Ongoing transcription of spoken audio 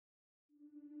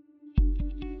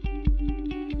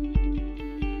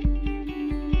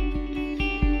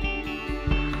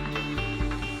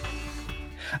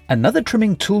Another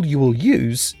trimming tool you will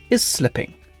use is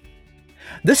slipping.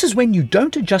 This is when you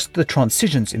don't adjust the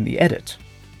transitions in the edit.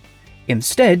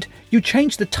 Instead, you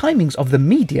change the timings of the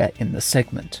media in the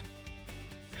segment.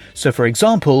 So for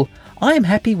example, I am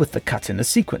happy with the cut in the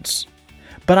sequence,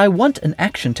 but I want an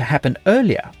action to happen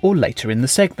earlier or later in the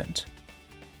segment.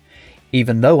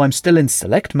 Even though I'm still in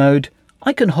select mode,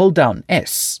 I can hold down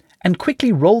S and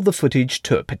quickly roll the footage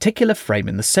to a particular frame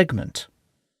in the segment.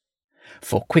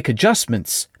 For quick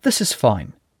adjustments, this is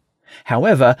fine.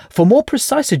 However, for more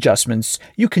precise adjustments,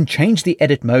 you can change the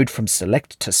edit mode from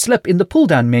select to slip in the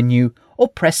pull-down menu or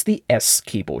press the S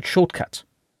keyboard shortcut.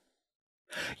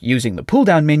 Using the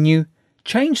pull-down menu,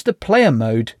 change the player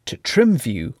mode to trim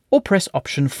view or press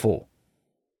option 4.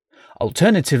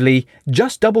 Alternatively,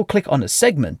 just double-click on a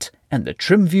segment and the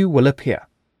trim view will appear.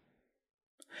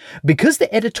 Because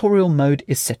the editorial mode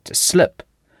is set to slip,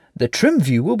 the trim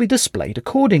view will be displayed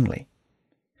accordingly.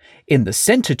 In the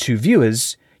center two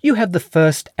viewers, you have the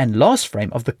first and last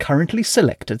frame of the currently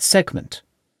selected segment.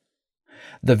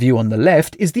 The view on the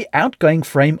left is the outgoing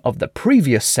frame of the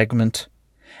previous segment,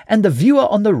 and the viewer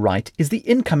on the right is the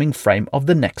incoming frame of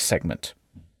the next segment.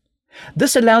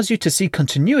 This allows you to see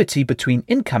continuity between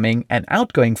incoming and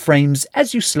outgoing frames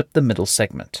as you slip the middle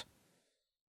segment.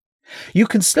 You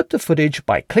can slip the footage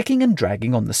by clicking and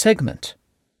dragging on the segment,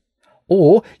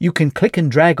 or you can click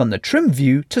and drag on the trim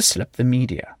view to slip the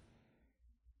media.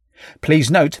 Please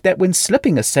note that when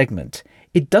slipping a segment,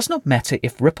 it does not matter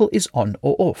if ripple is on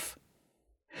or off.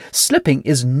 Slipping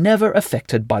is never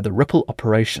affected by the ripple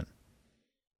operation.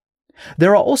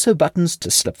 There are also buttons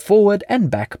to slip forward and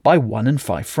back by 1 and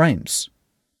 5 frames.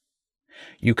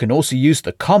 You can also use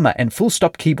the comma and full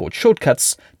stop keyboard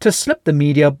shortcuts to slip the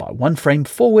media by 1 frame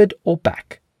forward or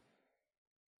back.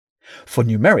 For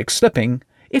numeric slipping,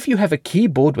 if you have a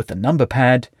keyboard with a number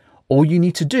pad, all you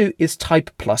need to do is type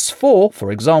 +4,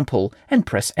 for example, and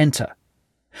press enter.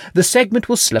 The segment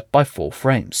will slip by 4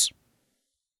 frames.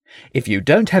 If you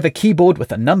don't have a keyboard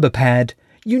with a number pad,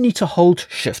 you need to hold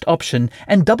Shift Option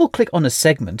and double-click on a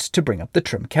segment to bring up the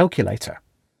trim calculator.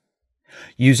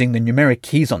 Using the numeric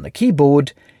keys on the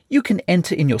keyboard, you can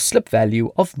enter in your slip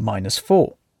value of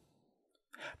 -4.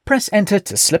 Press enter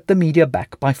to slip the media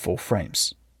back by 4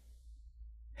 frames.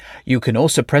 You can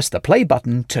also press the play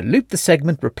button to loop the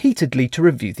segment repeatedly to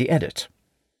review the edit.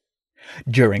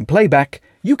 During playback,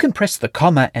 you can press the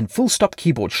comma and full stop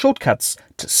keyboard shortcuts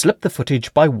to slip the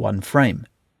footage by 1 frame.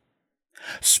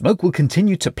 Smoke will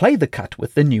continue to play the cut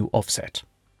with the new offset.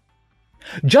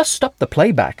 Just stop the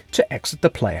playback to exit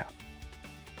the player.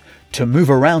 To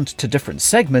move around to different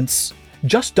segments,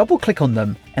 just double-click on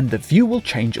them and the view will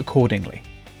change accordingly.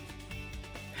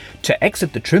 To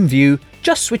exit the trim view,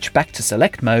 just switch back to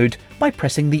select mode by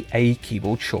pressing the A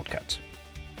keyboard shortcut.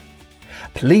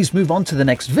 Please move on to the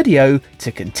next video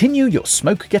to continue your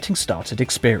Smoke Getting Started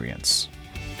experience.